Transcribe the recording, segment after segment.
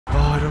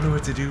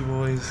what to do,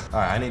 boys. All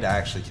right, I need to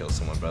actually kill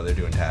someone, bro. They're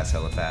doing tasks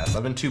hella fast.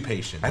 I've been too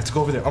patient. I have to go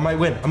over there. I might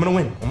win. I'm gonna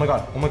win. Oh my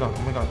god. Oh my god.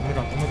 Oh my god. Oh my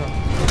god. Oh my god.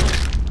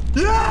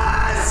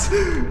 Yes!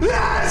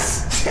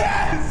 Yes!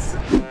 Yes!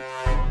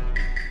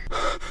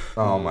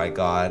 Oh my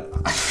god.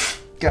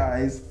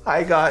 Guys,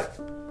 I got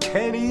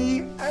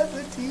Kenny as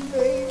a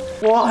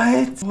teammate.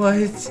 What?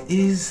 What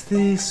is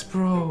this,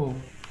 bro?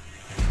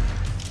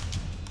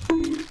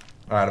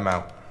 All right, I'm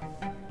out.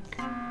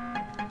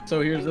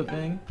 So here's the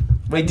thing.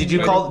 Wait, did you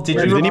call?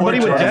 Did you anybody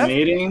with Jeff?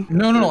 Meeting?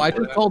 No. I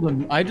just called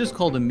him. I just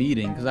called a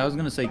meeting because I was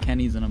gonna say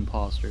Kenny's an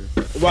imposter.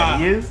 Wow.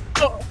 He is?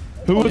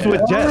 Who was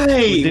with Jeff?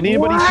 Did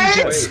anybody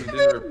see Jeff?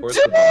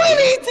 Do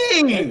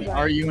anything!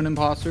 Are you an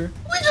imposter?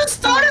 We just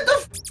started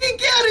the fucking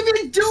game. I didn't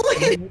even do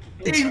it.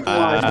 It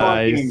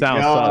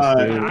sounds sus,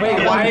 dude.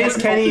 Wait, why is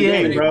Kenny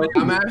in, bro?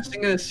 I'm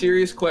asking a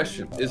serious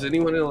question. Is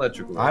anyone in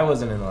electrical? I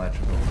wasn't in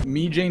electrical.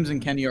 Me, James,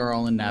 and Kenny are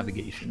all in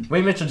navigation.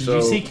 Wait, Mitchell, did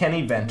you see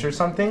Kenny vent or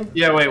something?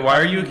 Yeah, wait, why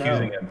are you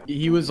accusing him?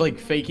 He was like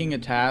faking a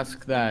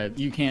task that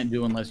you can't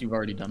do unless you've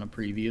already done a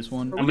previous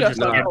one. I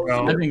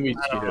think we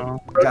cheated.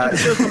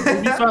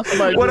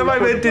 What am I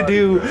meant to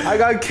do? I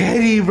got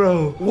Kenny,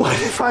 bro. What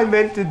am I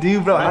meant to do,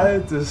 bro? I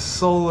had to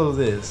solo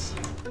this.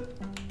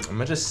 I'm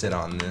gonna just sit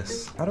on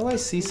this. How do I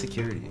see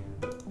security?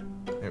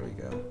 There we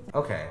go.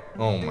 Okay.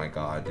 Oh my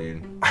god,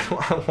 dude.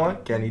 I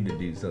want Kenny to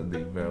do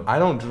something, bro. I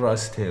don't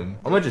trust him.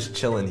 I'm gonna just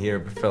chill in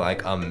here for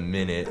like a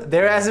minute.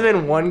 There hasn't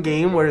been one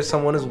game where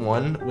someone has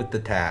won with the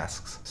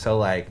tasks. So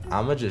like,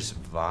 I'm gonna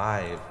just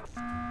vibe.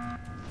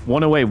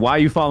 One away. Why are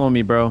you following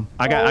me, bro?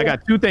 I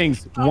got two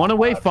things. One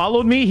away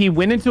followed me. He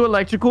went into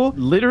electrical,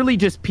 literally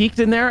just peeked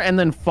in there and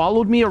then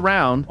followed me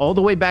around all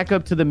the way back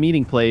up to the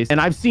meeting place. And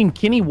I've seen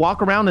Kenny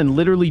walk around and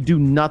literally do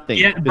nothing.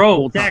 Yeah,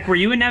 bro, Zach, were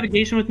you in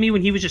navigation with me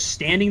when he was just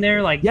standing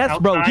there like yes,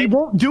 outside? bro, he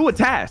won't do a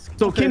task.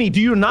 So Kenny, do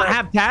you not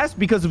have tasks?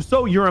 Because if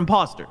so, you're an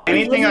imposter.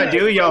 Anything I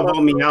do, y'all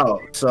vote me out.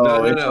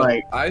 So it's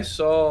like I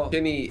saw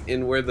Kenny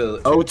in where the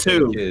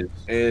O2 is,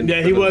 and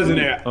yeah, he was in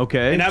there.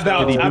 Okay. And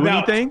did he do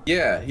anything?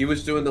 Yeah, he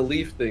was doing the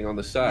leaf thing on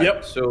the side.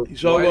 Yep. So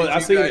why did I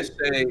you see guys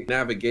say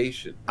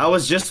navigation? I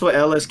was just with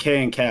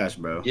LSK and Cash,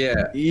 bro. Yeah.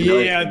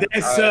 Yeah,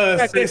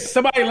 that's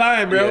somebody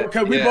lying, bro.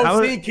 Because we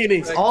both seen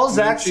Kenny. All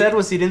Zach said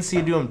was he didn't see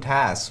you doing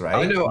tasks, right?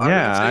 I know.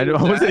 Yeah, I know.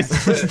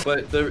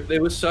 But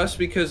it was sus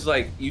because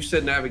like you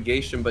said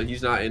navigation, but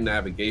he's not in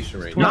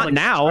navigation right now. Not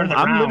now.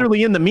 I'm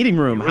literally in the meeting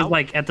room. It was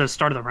like at the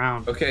start of the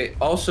round. Okay.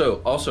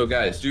 Also,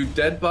 guys, do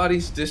dead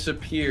bodies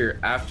disappear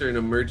after an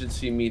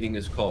emergency meeting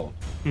is called?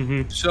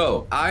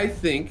 So I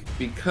think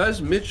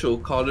because Mitchell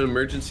called an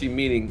emergency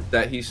meeting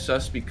that he's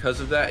sus because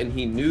of that, and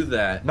he knew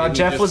that. No,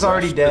 Jeff was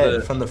already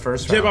dead from the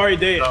first round. Jeff already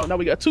dead. So now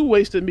we got 2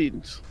 wasted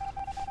meetings.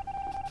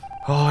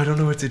 Oh, I don't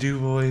know what to do,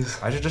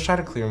 boys. I should just try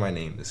to clear my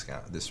name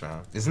this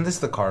round. Isn't this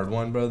the card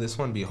one, bro? This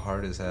one be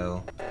hard as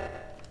hell.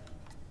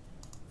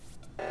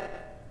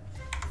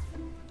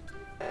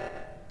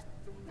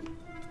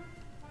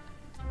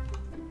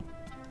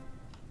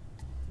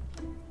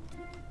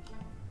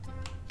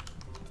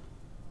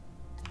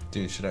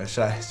 Dude, should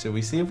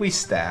we see if we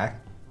stack?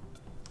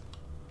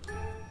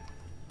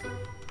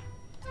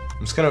 I'm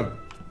just gonna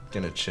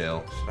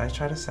chill. Should I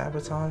try to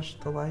sabotage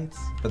the lights?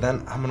 But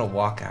then I'm gonna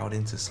walk out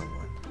into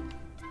someone.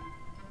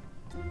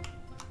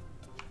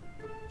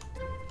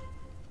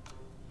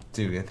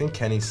 Dude, I think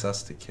Kenny's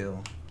sus to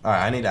kill. All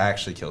right, I need to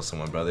actually kill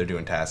someone, bro. They're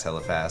doing tasks hella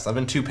fast. I've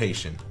been too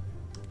patient.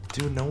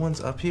 Dude, no one's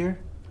up here?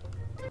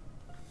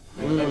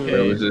 Okay.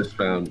 Where was this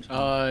found?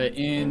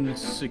 In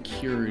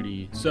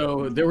security.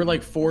 So there were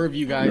like 4 of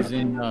you guys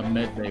in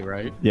med bay,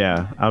 right?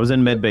 Yeah, I was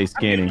in med bay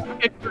scanning.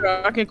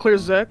 I can clear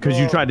Zach. Because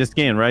you tried to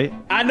scan, right?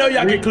 I know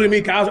y'all can clear me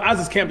because I was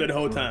just camped there the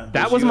whole time.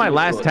 That was my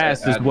last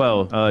task as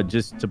well.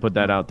 Just to put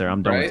that out there,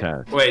 I'm done with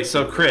tasks. Wait,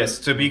 so Chris,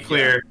 to be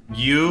clear,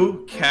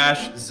 you,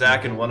 Cash,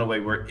 Zach, and One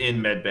Away were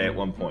in medbay at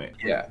one point.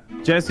 Yeah.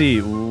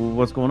 Jesse,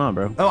 what's going on,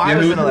 bro? Oh, I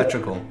was in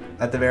electrical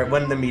at the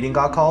when the meeting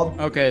got called.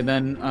 Okay,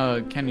 then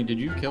Kenny, did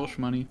you kill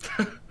Shmoney?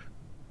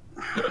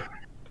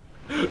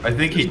 I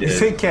think he did. You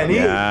think Kenny?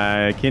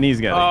 Yeah,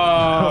 Kenny's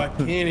got it.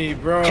 Oh, Kenny,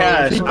 bro.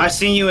 Cash, I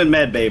seen you in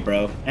medbay,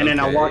 bro. And then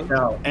I walked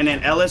out. And then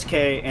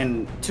LSK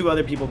and 2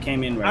 other people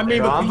came in right I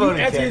mean, there. but you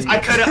answer his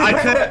question.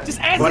 I could just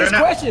answer his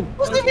question. It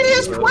wasn't even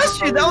his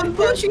question. That was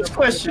Bullshit's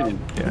question.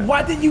 Yeah.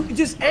 Why didn't you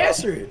just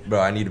answer it? Bro,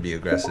 I need to be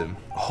aggressive.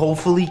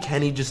 Hopefully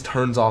Kenny just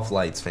turns off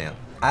lights, fam.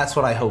 That's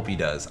what I hope he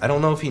does. I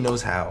don't know if he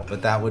knows how,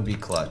 but that would be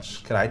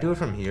clutch. Could I do it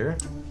from here?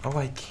 Oh,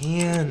 I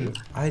can.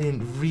 I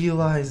didn't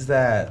realize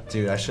that.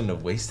 Dude, I shouldn't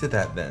have wasted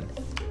that then.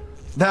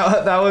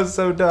 That was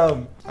so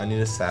dumb. I need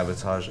to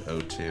sabotage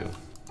O2.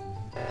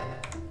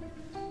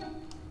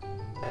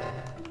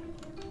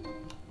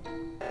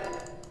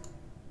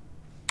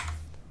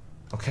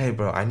 Okay,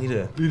 bro, I need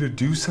to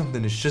do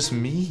something. It's just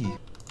me.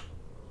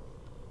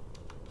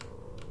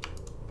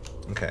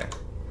 Okay.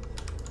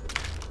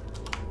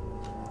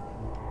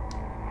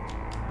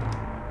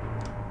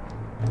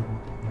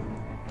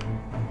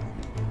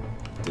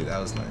 Dude, that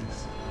was nice.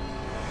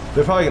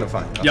 They're probably gonna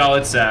find out. Y'all,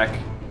 it's Zach.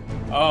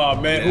 Oh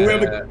man,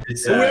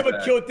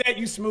 whoever killed that,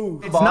 you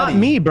smooth. It's not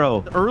me,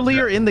 bro.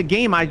 Earlier in the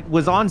game, I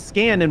was on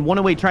scan and one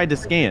away tried to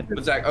scan.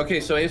 But Zach, okay,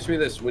 so answer me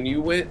this. When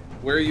you went,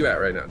 where are you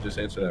at right now? Just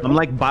answer that. I'm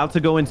like about to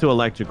go into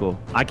electrical.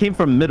 I came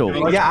from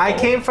middle. Yeah, I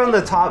came from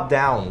the top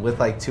down with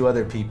like 2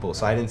 other people,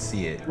 so I didn't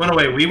see it. Run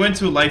away. We went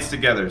to lights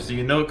together, so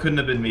you know it couldn't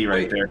have been me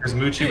right there, because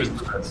Moochie was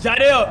with us.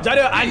 Jadel,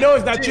 I know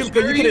it's not you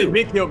because you could have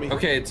been killed me.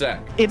 Okay, it's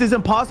Zach. It is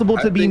impossible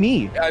to be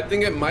me. I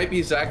think it might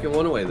be Zach and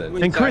one away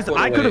then. And Chris,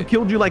 I could have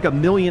killed you like a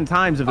million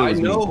times if it was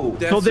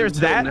me. So there's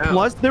that,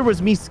 plus there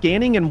was me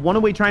scanning and one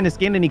away trying to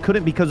scan and he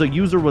couldn't because a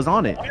user was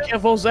on it. I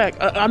can't vote Zach.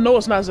 I know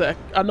it's not Zach.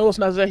 I know it's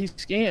not Zach. He's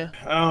scanned.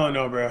 I don't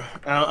know, bro.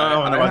 I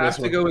don't know. I have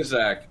to go with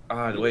Zach.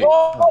 Wait.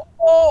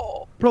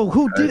 Bro,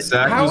 who did?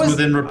 Zach was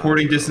within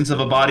reporting distance of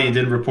a body and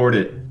didn't report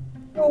it.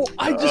 No,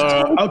 I just.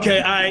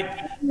 Okay,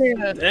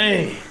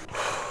 dang.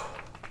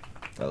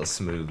 That was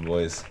smooth,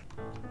 boys.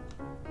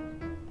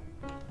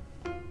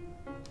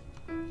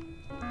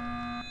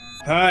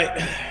 All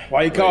right,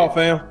 why you call,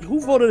 fam?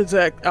 Who voted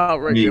Zach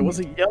out right there?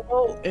 Was it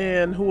Yellow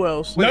and who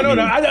else? No,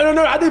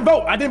 I didn't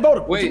vote. I didn't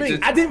vote. Wait, what you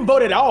mean? I didn't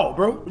vote at all,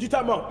 bro. What you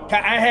talking about?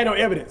 I had no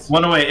evidence.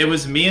 One away. It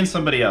was me and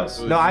somebody else.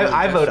 No,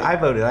 I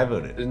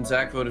voted. And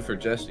Zach voted for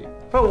Jesse.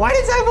 Bro, why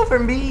did Zach vote for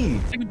me?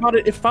 Think about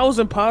it. If I was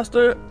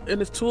imposter and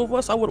it's 2 of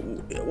us, I would.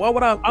 Why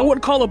would I? I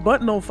wouldn't call a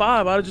button on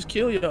 5. I'd just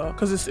kill y'all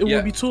because it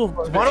would be 2 of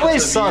us. One way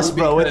sus,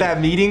 bro, with that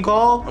meeting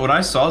call. When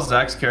I saw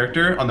Zach's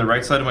character on the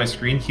right side of my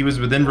screen, he was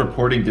within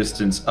reporting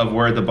distance of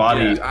where the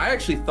body. Yeah, I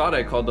actually thought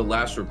I called the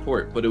last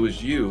report, but it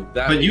was you.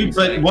 But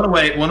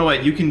one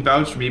away. You can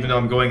vouch for me, even though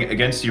I'm going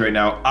against you right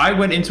now. I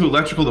went into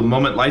electrical the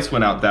moment lights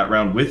went out that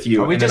round with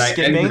you, and then I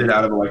exited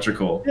out of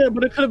electrical. Yeah,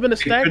 but it could have been a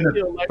stack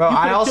kill. Like, bro,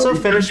 I also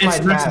finished my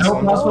task. There's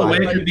no possible way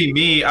it could be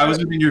me. I was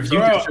within your view.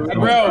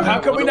 Bro, how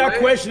come we not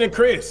questioning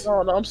Chris?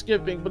 No, I'm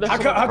skipping. But how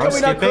come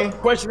we not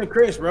questioning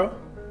Chris, bro?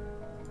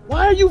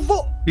 Why are you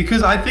vote?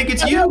 Because I think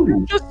it's you.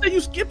 You just say you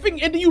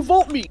skipping and then you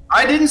vote me.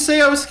 I didn't say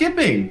I was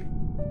skipping.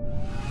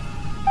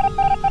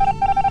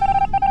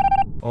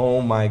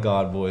 Oh my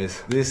god,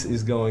 boys. This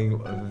is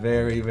going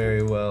very,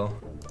 very well.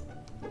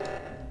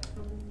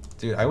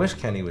 Dude, I wish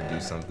Kenny would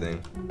do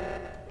something.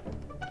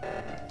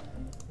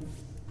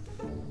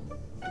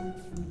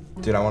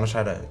 Dude, I want to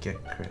try to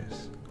get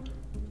Chris.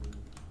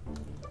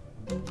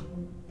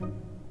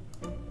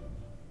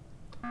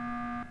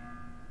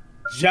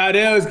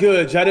 Jadel is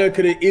good. Jadel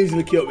could have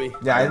easily killed me.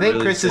 Yeah, I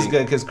think Chris is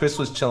good because Chris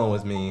was chilling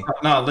with me.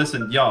 No,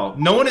 listen, y'all.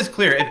 No one is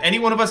clear. If any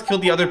one of us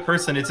killed the other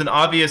person, it's an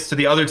obvious to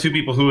the other 2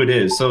 people who it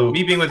is. So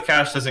me being with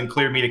Cash doesn't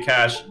clear me to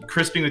Cash.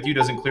 Chris being with you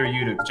doesn't clear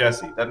you to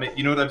Jesse.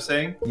 You know what I'm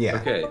saying? Yeah.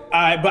 Okay. All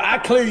right, but I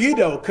clear you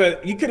though, cause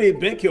you could have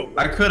been killed me.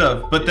 I could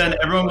have, but then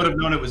everyone would have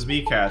known it was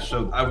me, Cash.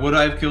 So would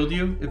I have killed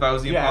you if I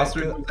was the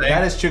imposter?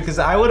 That is true, because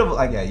I would have,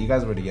 like, yeah, you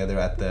guys were together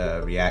at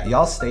the react.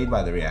 Y'all stayed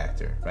by the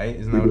reactor, right?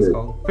 Isn't that what it's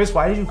called? Chris,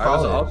 why did you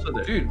call it? I was also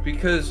there. Dude,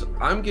 because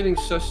I'm getting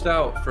sussed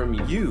out from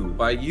you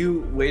by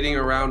you waiting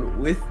around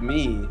with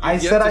me. I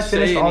said I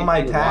finished all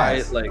my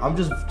tasks. Like, I'm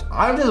just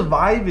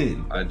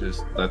vibing.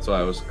 That's why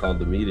I was called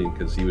the meeting,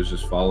 because he was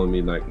just following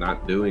me, like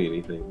not doing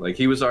anything. Like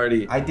he was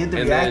already. I did the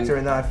reactor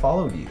and then I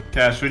followed you.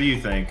 Cash, what do you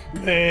think?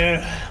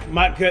 Man,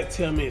 my gut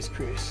tell me it's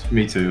Chris.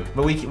 Me too.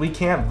 But we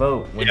can't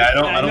vote.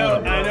 Yeah, I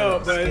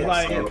know, but it's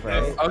like.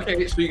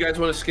 Okay, so you guys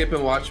want to skip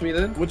and watch me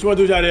then? Which one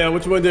do Jadel?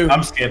 Which one do?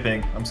 I'm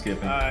skipping. All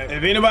right.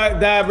 If anybody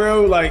die,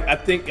 bro, like I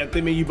think me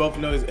and you both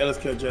know it's Ellis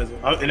killed Jesse.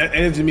 And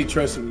it's just me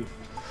trusting you.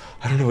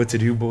 I don't know what to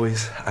do,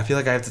 boys. I feel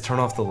like I have to turn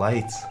off the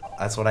lights.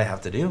 That's what I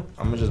have to do.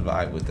 I'm gonna just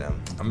vibe with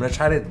them. I'm gonna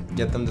try to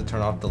get them to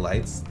turn off the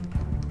lights.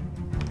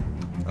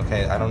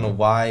 Okay, I don't know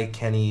why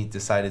Kenny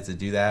decided to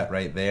do that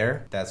right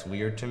there. That's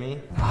weird to me.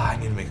 I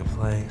need to make a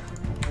play.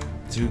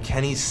 Dude,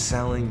 Kenny's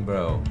selling,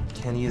 bro.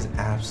 Kenny is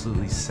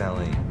absolutely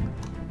selling.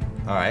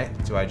 All right,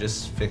 do I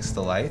just fix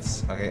the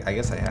lights? Okay, I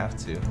guess I have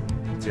to.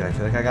 Dude, I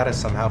feel like I gotta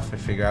somehow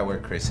figure out where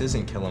Chris is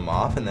and kill him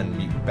off and then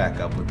meet back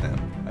up with them.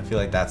 I feel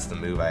like that's the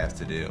move I have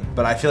to do.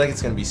 But I feel like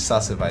it's gonna be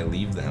sus if I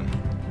leave them.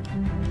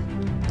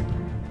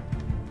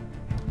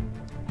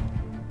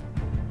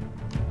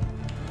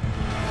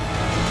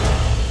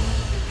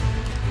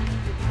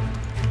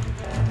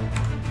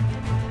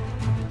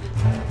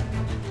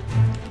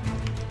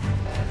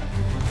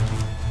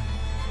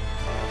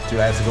 Dude,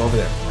 I have to go over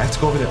there. I have to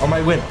go over there. I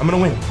might win. I'm gonna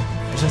win.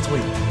 I just have to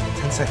wait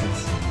 10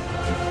 seconds.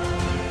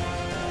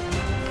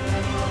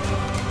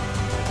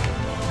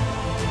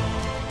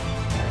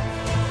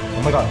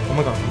 Oh my god, oh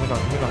my god, oh my god,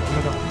 oh my god, oh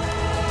my god.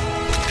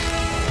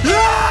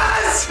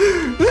 Yes!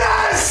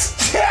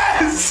 Yes!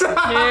 Yes! Yes!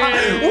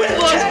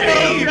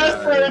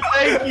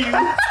 Thank you.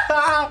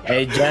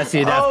 Hey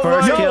Jesse, that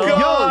first kill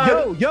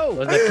yo,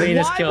 was the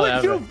cleanest kill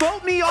ever. Why would you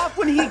vote me off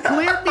when he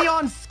cleared me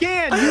on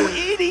scan? You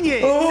eating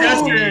it?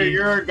 Jesse,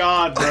 you're a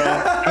god, bro.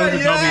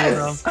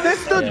 Yes!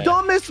 That's the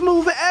dumbest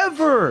move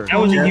ever. That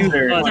was a huge.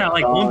 Was that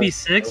like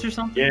 1v6 or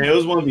something? Yeah, it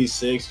was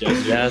 1v6,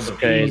 Jesse. That's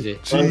crazy.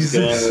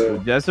 Jesus.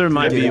 Jesser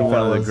might be one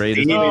of the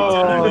greatest. Dude,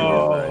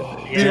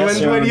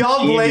 when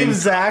y'all blame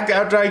Zach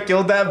after I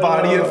killed that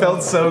body, it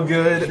felt so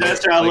good.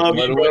 Jesse, I love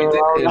you, bro. I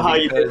don't know how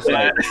you did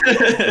that.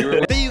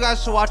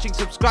 guys for watching.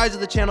 Subscribe to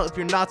the channel if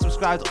you're not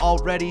subscribed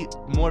already.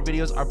 More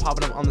videos are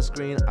popping up on the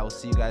screen. I will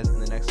see you guys in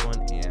the next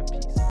one.